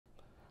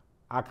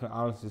I can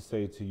honestly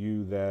say to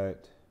you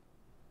that,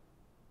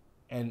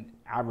 and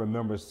I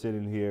remember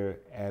sitting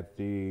here at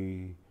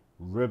the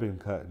ribbon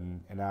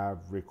cutting, and I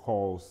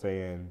recall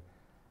saying,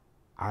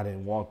 I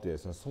didn't want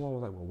this. And someone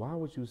was like, well, why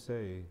would you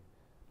say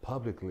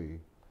publicly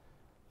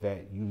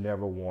that you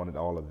never wanted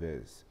all of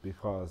this?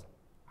 Because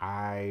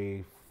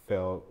I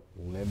felt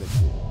limited.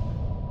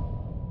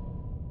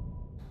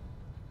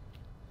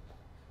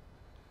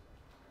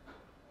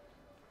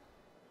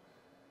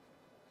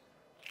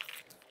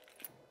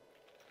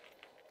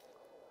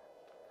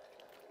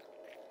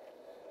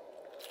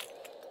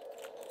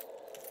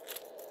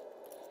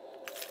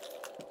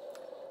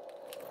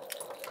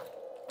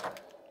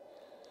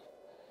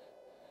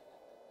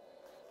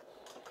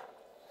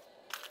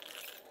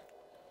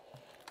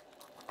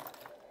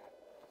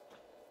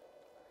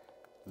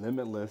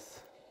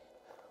 Limitless,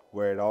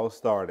 where it all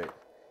started,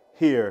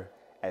 here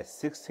at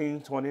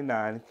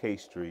 1629 K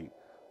Street,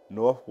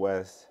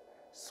 Northwest,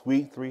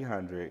 Suite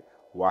 300,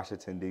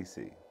 Washington,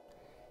 D.C.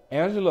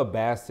 Angela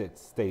Bassett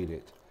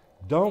stated,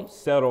 don't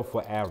settle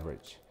for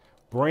average.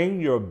 Bring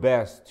your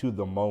best to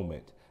the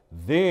moment.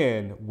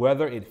 Then,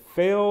 whether it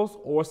fails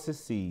or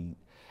succeeds,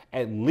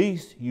 at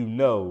least you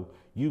know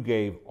you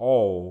gave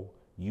all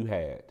you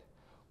had.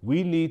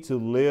 We need to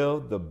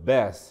live the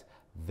best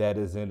that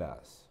is in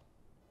us.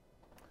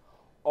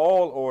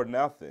 All or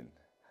nothing,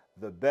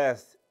 the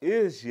best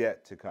is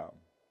yet to come.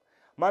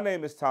 My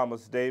name is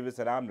Thomas Davis,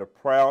 and I'm the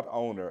proud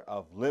owner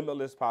of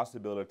Limitless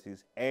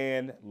Possibilities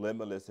and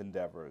Limitless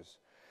Endeavors.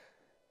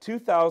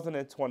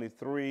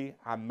 2023,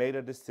 I made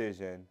a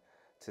decision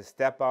to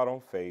step out on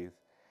faith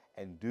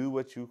and do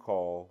what you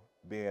call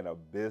being a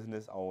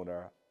business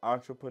owner,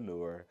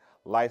 entrepreneur,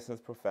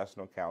 licensed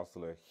professional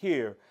counselor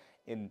here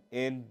in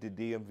the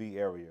DMV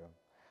area.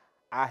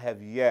 I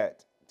have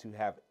yet to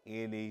have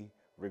any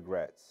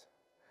regrets.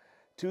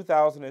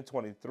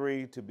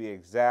 2023, to be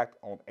exact,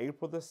 on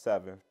April the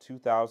 7th,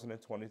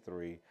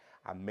 2023,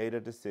 I made a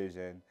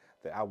decision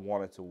that I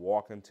wanted to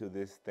walk into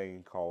this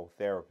thing called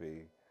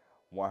therapy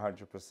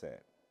 100%.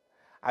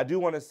 I do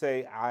want to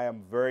say I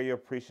am very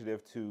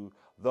appreciative to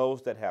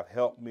those that have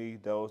helped me,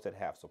 those that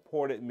have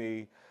supported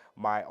me,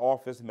 my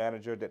office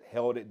manager that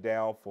held it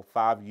down for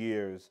 5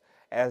 years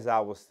as I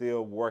was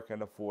still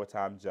working a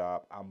full-time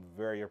job. I'm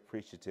very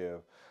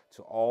appreciative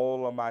to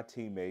all of my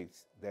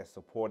teammates that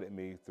supported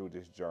me through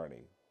this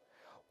journey.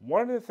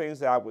 One of the things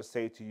that I would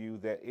say to you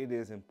that it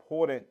is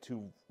important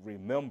to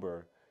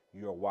remember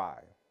your why.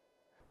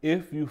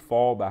 If you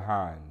fall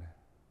behind,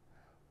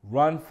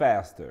 run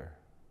faster,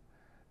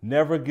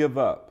 never give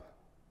up,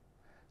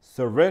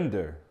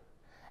 surrender,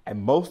 and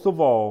most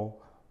of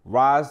all,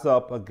 rise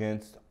up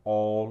against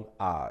all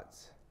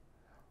odds.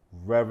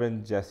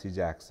 Reverend Jesse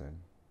Jackson.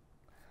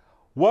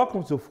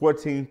 Welcome to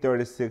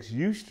 1436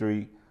 U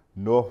Street,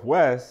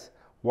 Northwest,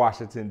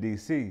 Washington,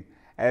 D.C.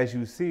 As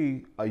you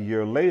see, a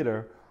year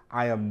later,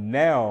 I am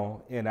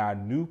now in our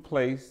new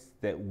place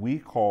that we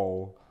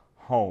call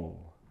home.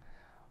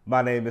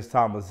 My name is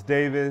Thomas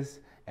Davis,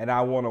 and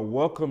I want to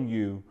welcome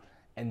you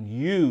and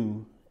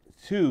you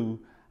to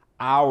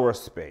our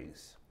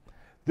space.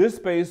 This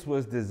space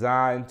was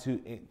designed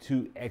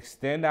to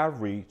extend our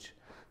reach,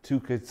 to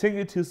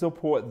continue to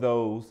support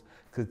those,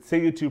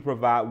 continue to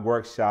provide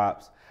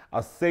workshops,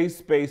 a safe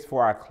space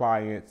for our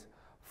clients,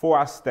 for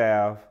our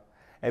staff,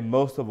 and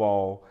most of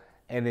all,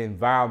 an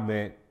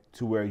environment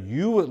to where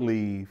you would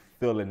leave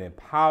feeling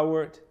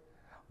empowered,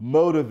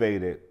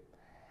 motivated,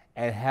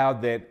 and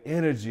have that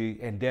energy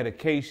and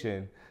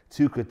dedication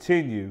to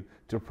continue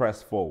to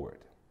press forward.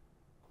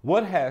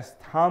 What has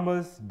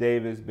Thomas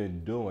Davis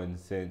been doing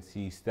since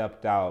he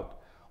stepped out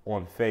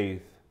on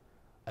faith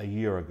a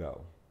year ago?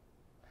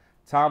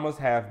 Thomas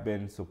has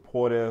been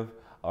supportive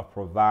of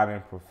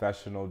providing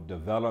professional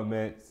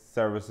development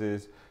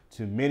services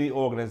to many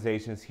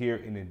organizations here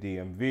in the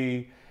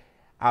DMV.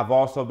 I've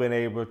also been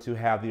able to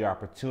have the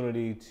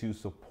opportunity to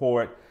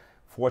support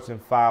Fortune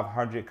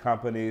 500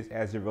 companies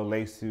as it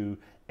relates to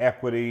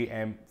equity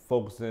and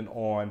focusing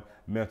on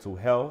mental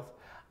health.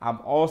 I'm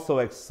also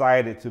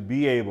excited to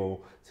be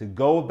able to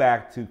go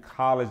back to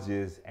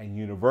colleges and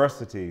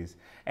universities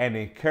and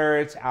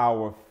encourage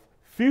our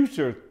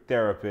future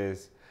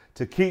therapists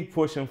to keep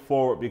pushing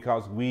forward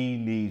because we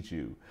need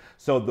you.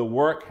 So the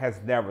work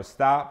has never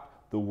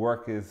stopped. The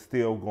work is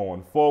still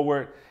going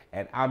forward.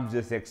 And I'm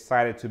just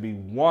excited to be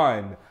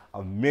one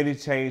of many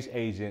change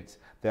agents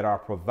that are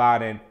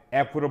providing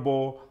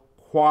equitable,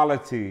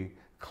 quality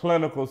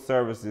clinical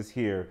services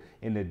here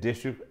in the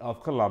District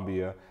of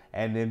Columbia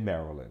and in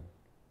Maryland.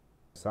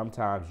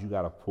 Sometimes you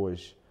got to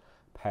push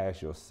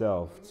past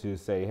yourself to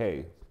say,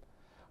 hey,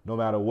 no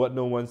matter what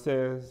no one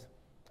says,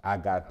 I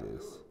got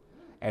this.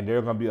 And there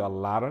are going to be a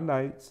lot of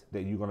nights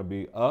that you're going to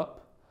be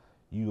up,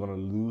 you're going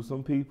to lose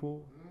some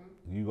people,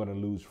 you're going to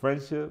lose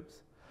friendships.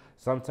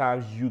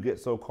 Sometimes you get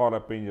so caught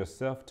up in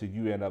yourself till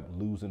you end up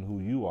losing who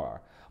you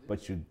are.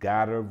 But you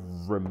got to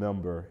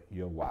remember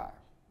your why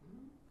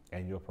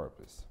and your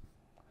purpose.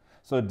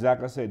 So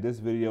like I said, this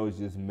video is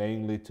just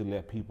mainly to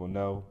let people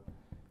know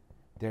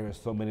there are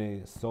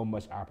so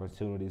much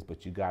opportunities,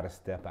 but you got to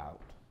step out.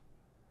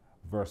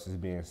 versus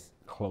being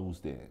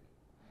closed in.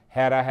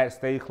 Had I had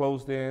stayed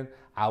closed in,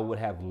 I would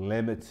have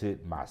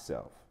limited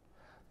myself.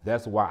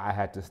 That's why I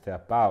had to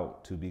step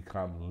out to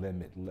become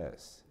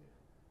limitless.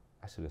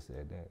 I should have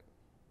said that.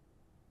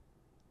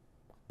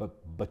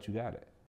 But you got it.